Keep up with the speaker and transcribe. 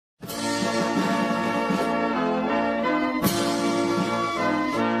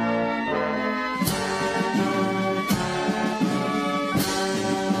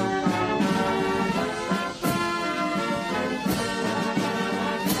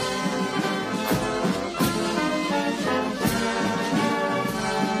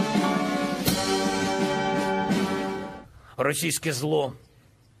російське зло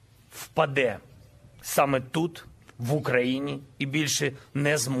впаде саме тут, в Україні, і більше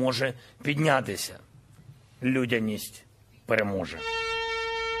не зможе піднятися. Людяність переможе.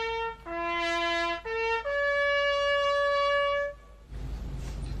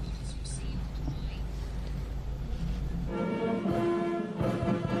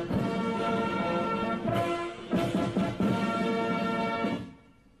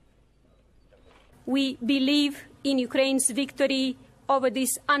 We believe in Ukraine's victory over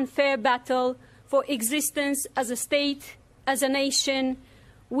this unfair battle for existence as a state, as a nation,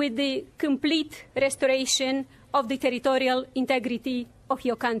 with the complete restoration of the territorial integrity of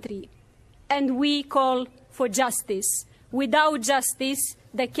your country. And we call for justice. Without justice,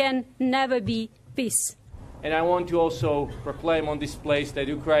 there can never be peace. And I want to also proclaim on this place that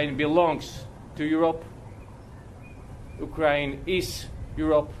Ukraine belongs to Europe. Ukraine is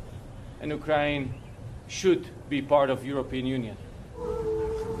Europe, and Ukraine should be part of the European Union.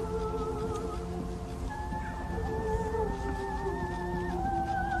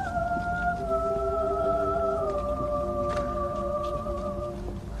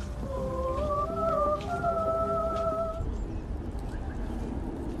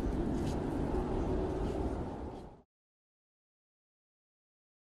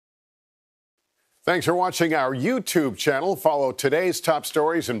 Thanks for watching our YouTube channel. Follow today's top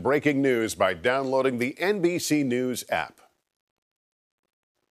stories and breaking news by downloading the NBC News app.